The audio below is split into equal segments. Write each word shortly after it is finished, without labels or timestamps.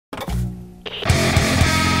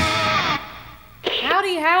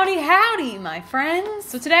Howdy, howdy, howdy, my friends.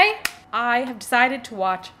 So today, I have decided to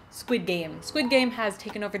watch Squid Game. Squid Game has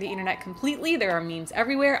taken over the internet completely. There are memes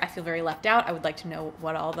everywhere. I feel very left out. I would like to know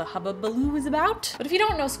what all the hubbubaloo is about. But if you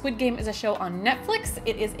don't know, Squid Game is a show on Netflix.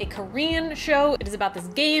 It is a Korean show. It is about this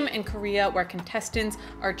game in Korea where contestants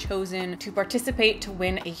are chosen to participate to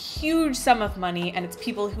win a huge sum of money, and it's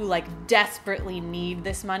people who like desperately need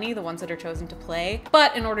this money, the ones that are chosen to play.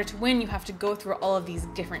 But in order to win, you have to go through all of these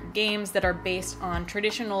different games that are based on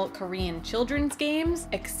traditional Korean children's games,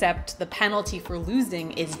 except the penalty for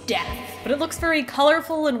losing is death. But it looks very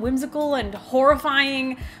colorful and whimsical and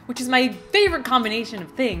horrifying, which is my favorite combination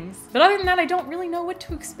of things. But other than that, I don't really know what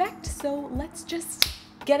to expect, so let's just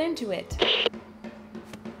get into it.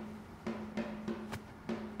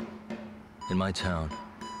 In my town,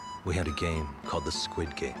 we had a game called the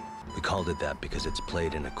Squid Game. We called it that because it's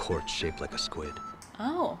played in a court shaped like a squid.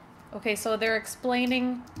 Oh. Okay, so they're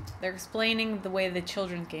explaining the way the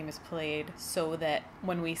children's game is played so that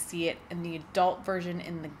when we see it in the adult version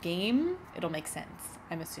in the game, it'll make sense.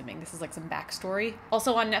 I'm assuming this is like some backstory.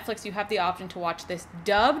 Also on Netflix, you have the option to watch this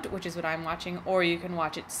dubbed, which is what I'm watching, or you can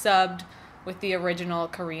watch it subbed with the original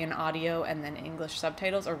Korean audio and then English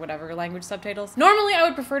subtitles or whatever language subtitles. Normally I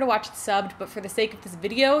would prefer to watch it subbed, but for the sake of this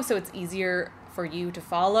video, so it's easier for you to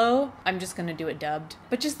follow, I'm just gonna do it dubbed.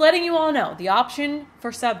 But just letting you all know, the option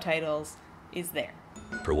for subtitles is there.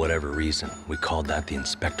 For whatever reason, we called that the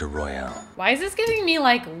Inspector Royale. Why is this giving me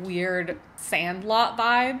like weird Sandlot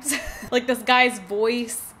vibes? Like this guy's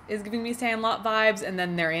voice is giving me Sandlot vibes, and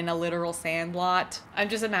then they're in a literal Sandlot. I'm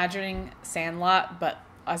just imagining Sandlot, but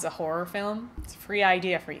as a horror film. It's a free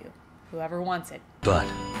idea for you, whoever wants it. But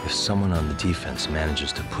if someone on the defense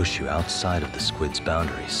manages to push you outside of the squid's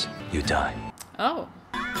boundaries, you die. Oh.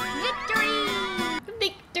 Victory!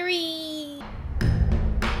 Victory!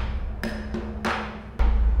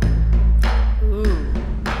 Ooh.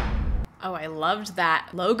 Oh, I loved that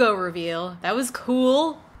logo reveal. That was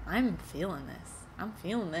cool. I'm feeling this. I'm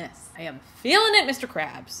feeling this. I am feeling it, Mr.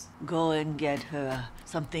 Krabs. Go and get her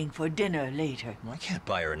something for dinner later. I can't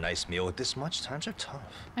buy her a nice meal with this much. Times are tough.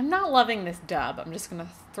 I'm not loving this dub. I'm just gonna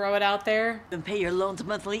throw it out there. And pay your loan's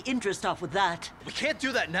monthly interest off with that. We can't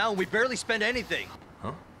do that now, and we barely spend anything.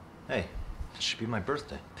 Huh? Hey, it should be my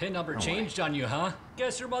birthday. Pin number changed on you, huh?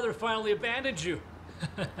 Guess your mother finally abandoned you.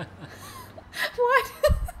 What?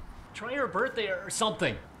 Try her birthday or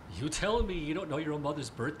something. You telling me you don't know your own mother's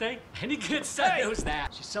birthday? Any good son knows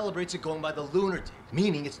that. She celebrates it going by the lunar date,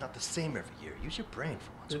 meaning it's not the same every year. Use your brain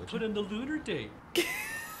for once, Then put in the lunar date.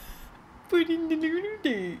 Put in the lunar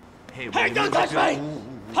date. Hey, don't touch me!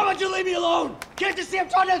 How about you leave me alone? Can't you see I'm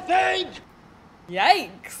trying to think?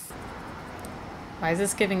 Yikes. Why is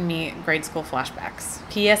this giving me grade school flashbacks?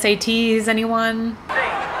 PSATs, anyone?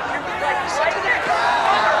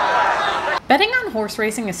 Betting on horse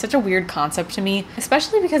racing is such a weird concept to me,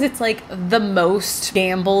 especially because it's like the most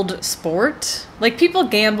gambled sport. Like people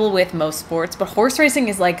gamble with most sports, but horse racing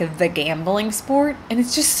is like the gambling sport. And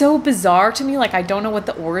it's just so bizarre to me. Like I don't know what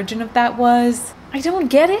the origin of that was. I don't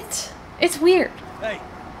get it. It's weird. Hey,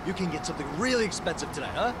 you can get something really expensive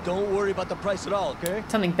tonight, huh? Don't worry about the price at all, okay?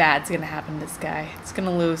 Something bad's gonna happen to this guy. He's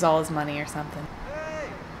gonna lose all his money or something.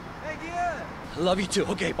 Hey, yeah. I love you too.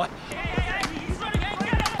 Okay, bye.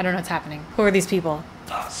 I don't know what's happening. Who are these people?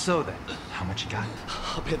 So then, how much you got?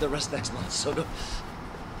 I'll pay the rest next month, so no.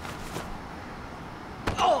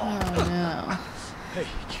 Oh no. Hey,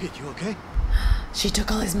 kid, you okay? She took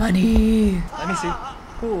all his money. Let me see.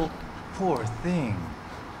 Ooh. Poor thing.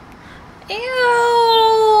 Ew.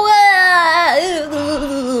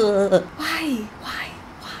 Why?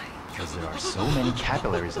 Because there are so many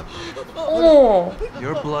capillaries up there. Oh.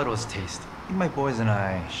 Your blood was tasty. My boys and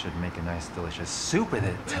I should make a nice, delicious soup with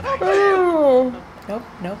it tonight. Nope.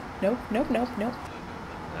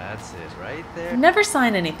 That's it, right there. Never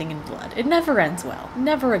sign anything in blood. It never ends well.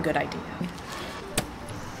 Never a good idea.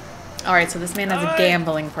 Alright, so this man has a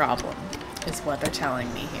gambling problem, is what they're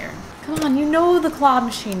telling me here. Come on, you know the claw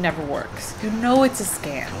machine never works. You know it's a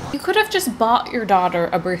scam. You could have just bought your daughter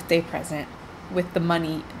a birthday present with the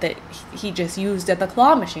money that he just used at the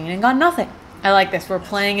claw machine and got nothing. I like this. We're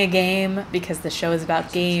playing a game because the show is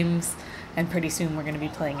about games, and pretty soon we're going to be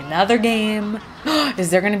playing another game.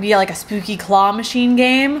 Is there going to be like a spooky claw machine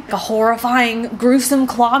game? Like a horrifying, gruesome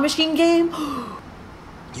claw machine game?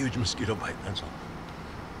 Huge mosquito bite, that's all.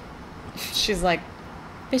 She's like,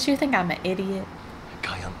 bitch, you think I'm an idiot?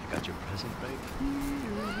 Kayam, I got your present right here.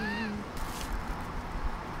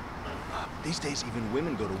 These days, even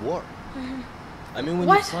women go to war. I mean, when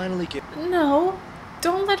you finally get... No.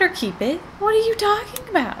 Don't let her keep it. What are you talking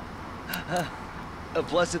about?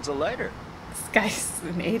 Plus, it's a lighter. This guy's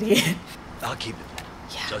an idiot. I'll keep it then.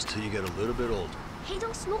 Yeah. Just till you get a little bit older. Hey,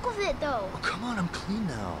 don't smoke with it though. Oh, come on, I'm clean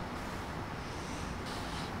now.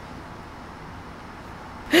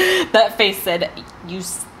 That face said, "You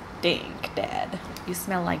stink, Dad. You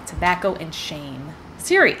smell like tobacco and shame."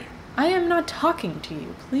 Siri, I am not talking to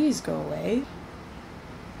you. Please go away.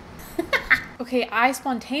 Okay, I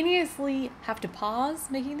spontaneously have to pause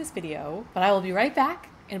making this video, but I will be right back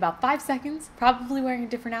in about 5 seconds, probably wearing a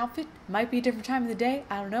different outfit. Might be a different time of the day,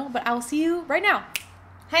 I don't know, but I will see you right now.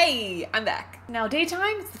 Hey, I'm back. Now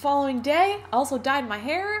daytime, it's the following day. I also dyed my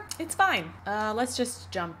hair. It's fine. Let's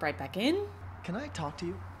just jump right back in. Can I talk to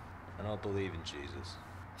you? I don't believe in Jesus.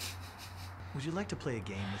 Would you like to play a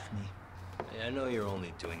game with me? Hey, I know you're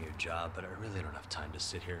only doing your job, but I really don't have time to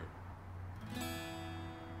sit here.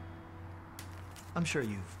 I'm sure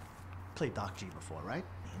you've played Doc G before, right?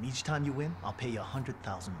 And each time you win, I'll pay you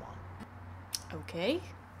 100,000 won. Okay,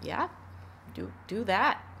 yeah, do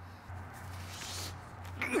that.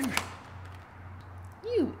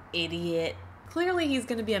 You idiot. Clearly he's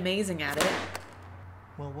gonna be amazing at it.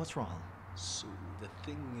 Well, what's wrong? So the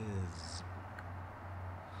thing is...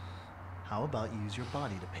 How about you use your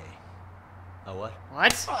body to pay? A what?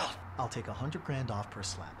 What? I'll take 100 grand off per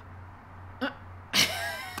slap.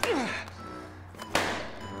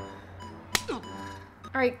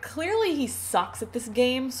 Alright, clearly he sucks at this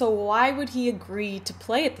game, so why would he agree to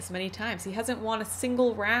play it this many times? He hasn't won a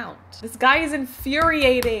single round. This guy is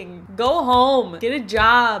infuriating. Go home. Get a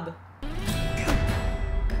job.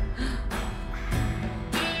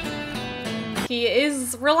 He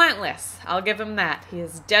is relentless. I'll give him that. He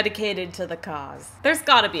is dedicated to the cause. There's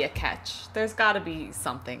gotta be a catch. There's gotta be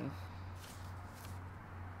something.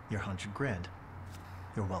 Your 100 grand.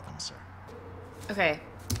 You're welcome, sir. Okay.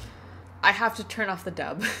 I have to turn off the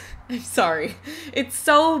dub. I'm sorry. It's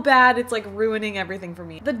so bad, it's like ruining everything for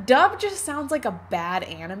me. The dub just sounds like a bad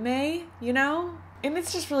anime, you know? And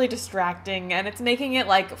it's just really distracting, and it's making it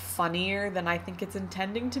like funnier than I think it's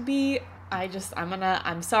intending to be.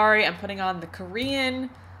 I'm sorry, I'm putting on the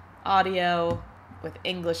Korean audio with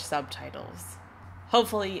English subtitles.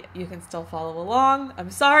 Hopefully you can still follow along.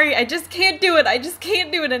 I'm sorry, I just can't do it. I just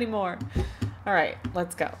can't do it anymore. All right,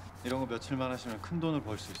 let's go. 이런 거 며칠만 하시면 큰 돈을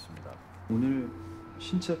벌 수 있습니다. 오늘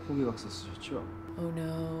신체 포기각서 쓰셨죠? Oh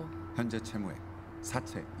no. 현재 채무액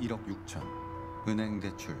사채 1억 6천, 은행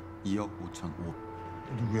대출 2억 5천 5.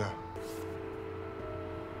 누구야?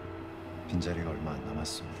 빈자리가 얼마 안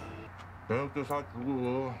남았습니다. 저녁도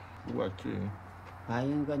사주고 누구 왔지?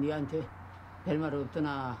 아이가 니한테 별말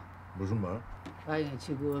없더나. 무슨 말? 아이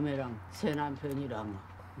지금 애랑 새 남편이랑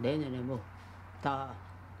내년에 뭐 다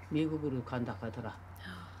미국으로 간다 하더라.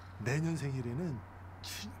 내년 생일에는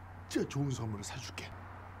진짜 좋은 선물을 사줄게.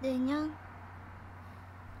 내년?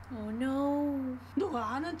 Oh no.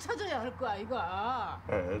 너가 아는 찾아야 할 거 아이가.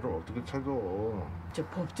 애를 어떻게 찾아? 저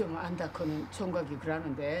법정 안다커는 총각이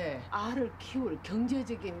그러는데 알을 키울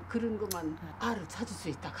경제적인 그런 것만 알을 찾을 수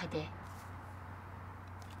있다 하대.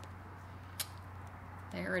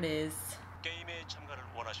 There it is. 게임에 참가를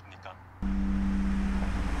원하십니까?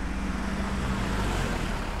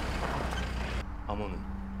 암호는?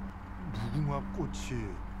 무궁화 꽃이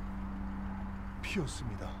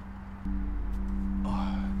피었습니다.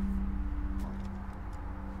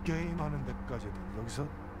 게임하는 데까지는 여기서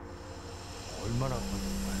얼마나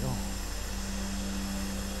걸릴까요?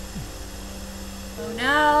 Oh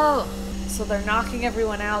no! So they're knocking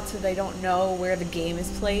everyone out so they don't know where the game is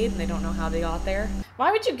played and they don't know how they got there.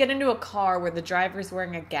 Why would you get into a car where the driver's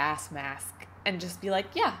wearing a gas mask and just be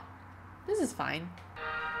like, yeah, this is fine?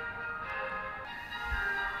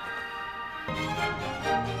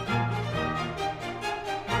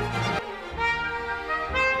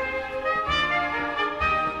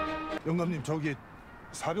 영감님 저기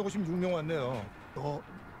 456명 왔네요.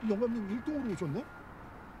 영감님 1등으로 오셨네?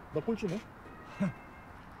 나 꼴찌네?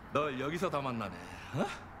 널 여기서 다 만나네. 어?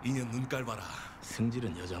 인연 눈깔 봐라.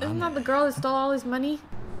 승질은 여전하네. Isn't that the girl that stole all his money?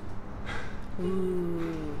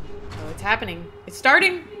 Ooh. Oh, it's happening. It's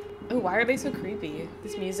starting! Oh, why are they so creepy?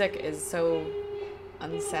 This music is so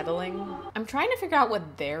unsettling. I'm trying to figure out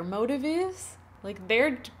what their motive is. Like,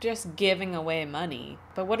 they're just giving away money.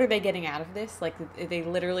 But what are they getting out of this? Like, they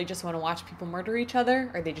literally just want to watch people murder each other?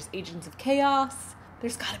 Are they just agents of chaos?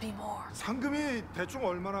 There's gotta be more. 상금이 대충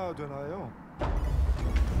얼마나 되나요?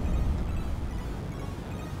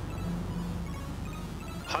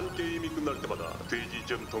 한 게임이 끝날 때마다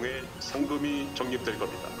돼지점 통해 상금이 적립될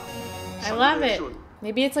겁니다. I love it.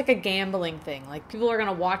 Maybe it's like a gambling thing. Like, people are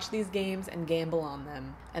gonna watch these games and gamble on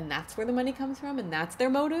them. And that's where the money comes from, and that's their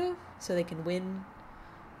motive? So they can win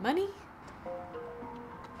money?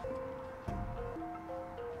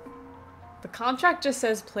 The contract just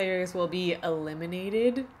says players will be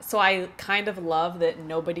eliminated. So I kind of love that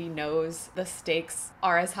nobody knows the stakes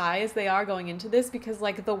are as high as they are going into this, because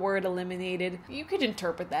like the word eliminated, you could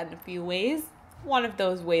interpret that in a few ways. One of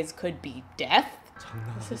those ways could be death.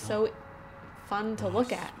 This is so fun to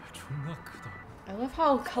look at. I love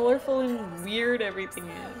how colorful and weird everything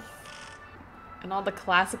is. And all the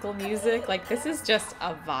classical music. Like, this is just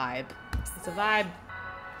a vibe. It's a vibe.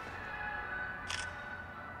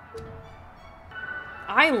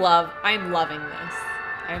 I'm loving this.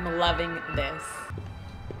 I'm loving this.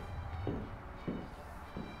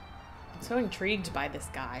 I'm so intrigued by this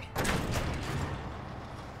guy.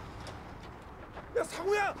 야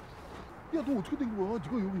상우야! 야 너 어떻게 된 거야?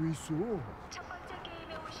 네가 여기 왜 있어?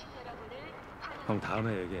 형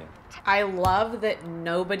다음에 얘기해. I love that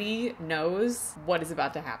nobody knows what is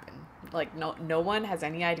about to happen. Like, no one has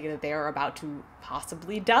any idea that they are about to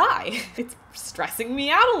possibly die. It's stressing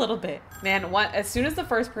me out a little bit. Man, as soon as the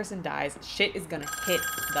first person dies, shit is gonna hit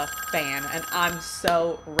the fan, and I'm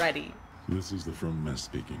so ready. This is the front mess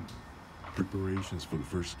speaking. Preparations for the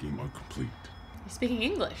first game are complete. You're speaking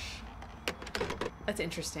English. That's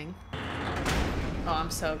interesting. Oh,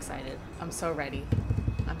 I'm so excited. I'm so ready.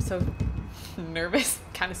 I'm so nervous,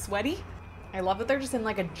 kind of sweaty. I love that they're just in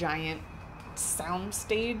like a giant sound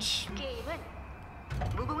stage. 게임은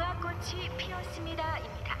무궁화 꽃이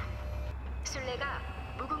피었습니다입니다. 술래가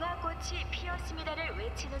무궁화 꽃이 피었습니다를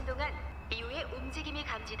외치는 동안 이후에 움직임이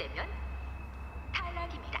감지되면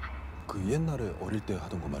탈락입니다. 그 옛날에 어릴 때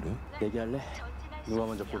하던 거 말이야? 얘기할래? 누가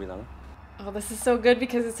먼저 골이 나나? Oh, this is so good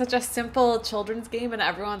because it's such a simple children's game and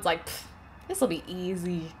everyone's like, this will be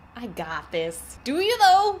easy. I got this. Do you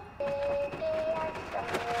though?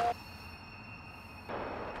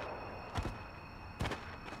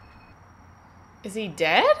 Is he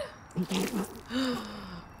dead?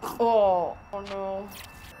 Oh no.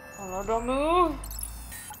 Oh no, don't move.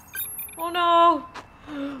 Oh no.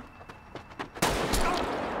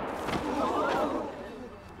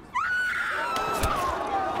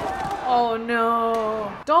 Oh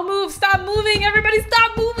no. Don't move, stop moving, everybody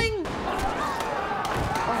stop moving.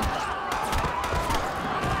 Oh.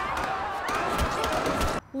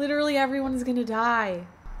 Literally everyone is gonna die.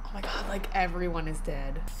 Oh my god, like everyone is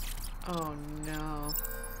dead. Oh no.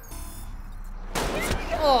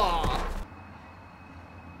 Oh.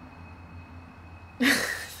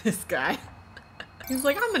 This guy. He's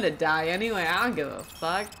like, I'm gonna die anyway. I don't give a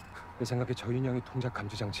fuck. 내 생각에 저 인형이 동작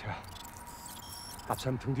감지 장치야.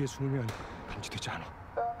 앞사람 등 뒤에 숨으면 감지되지 않아.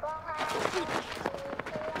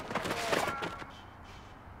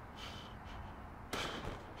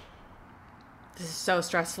 This is so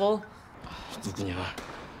stressful. 누구냐?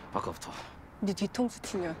 아까부터. 네 뒤통수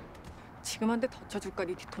치면 지금 한 대 더 쳐줄까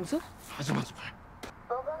네 뒤통수? 하지 마 제발.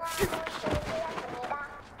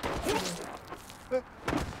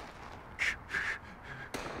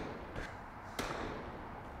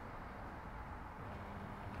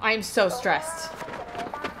 I'm so stressed.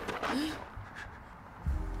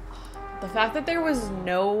 The fact that there was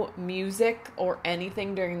no music or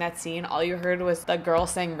anything during that scene, all you heard was the girl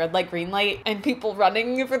saying red light, green light, and people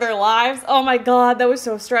running for their lives. Oh my god, that was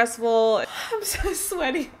so stressful. I'm so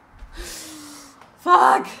sweaty.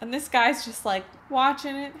 Fuck! And this guy's just like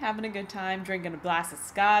watching it, having a good time, drinking a glass of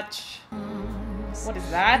scotch. What is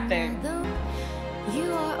that thing?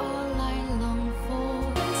 You are all I long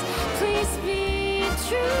for. Please be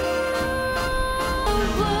true.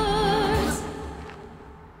 Words.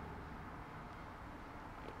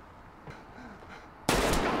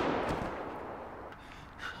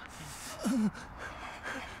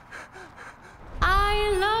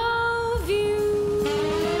 I love you.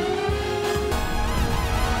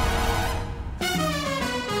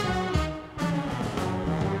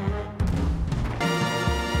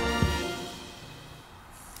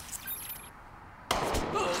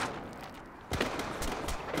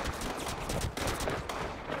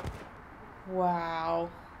 Wow.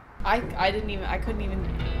 I couldn't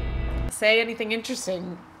even say anything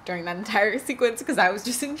interesting during that entire sequence because I was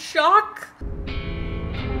just in shock.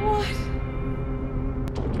 What?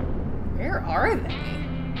 Where are they?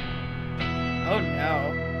 Oh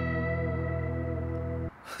no.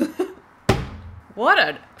 What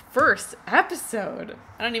a first episode.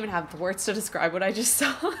 I don't even have the words to describe what I just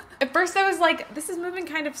saw. At first I was like, this is moving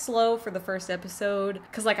kind of slow for the first episode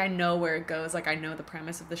because like I know where it goes, like I know the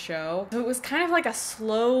premise of the show. So it was kind of like a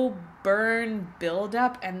slow burn build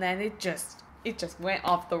up and then it just went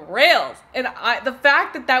off the rails. And the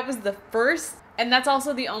fact that that was the first, and that's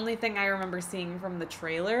also the only thing I remember seeing from the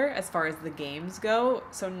trailer as far as the games go.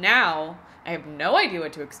 So now I have no idea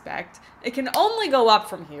what to expect. It can only go up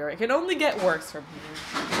from here. It can only get worse from here.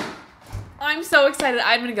 I'm so excited.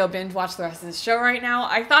 I'm gonna go binge watch the rest of this show right now.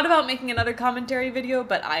 I thought about making another commentary video,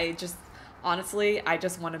 but I just, honestly, I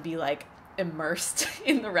just want to be like immersed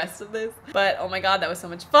in the rest of this. But oh my god, that was so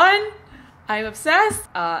much fun. I'm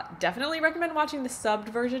obsessed. Definitely recommend watching the subbed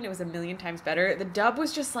version. It was a million times better. The dub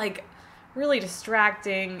was just like really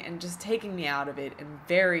distracting and just taking me out of it and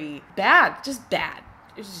very bad. Just bad.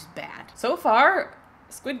 It was just bad. So far,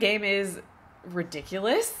 Squid Game is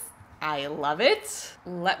ridiculous. I love it.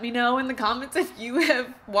 Let me know in the comments if you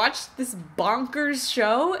have watched this bonkers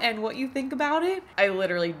show and what you think about it. I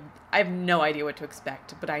have no idea what to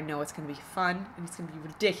expect, but I know it's gonna be fun and it's gonna be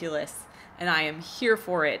ridiculous and I am here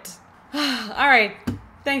for it. All right,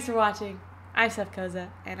 thanks for watching. I'm xoxo,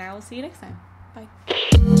 and I will see you next time. Bye.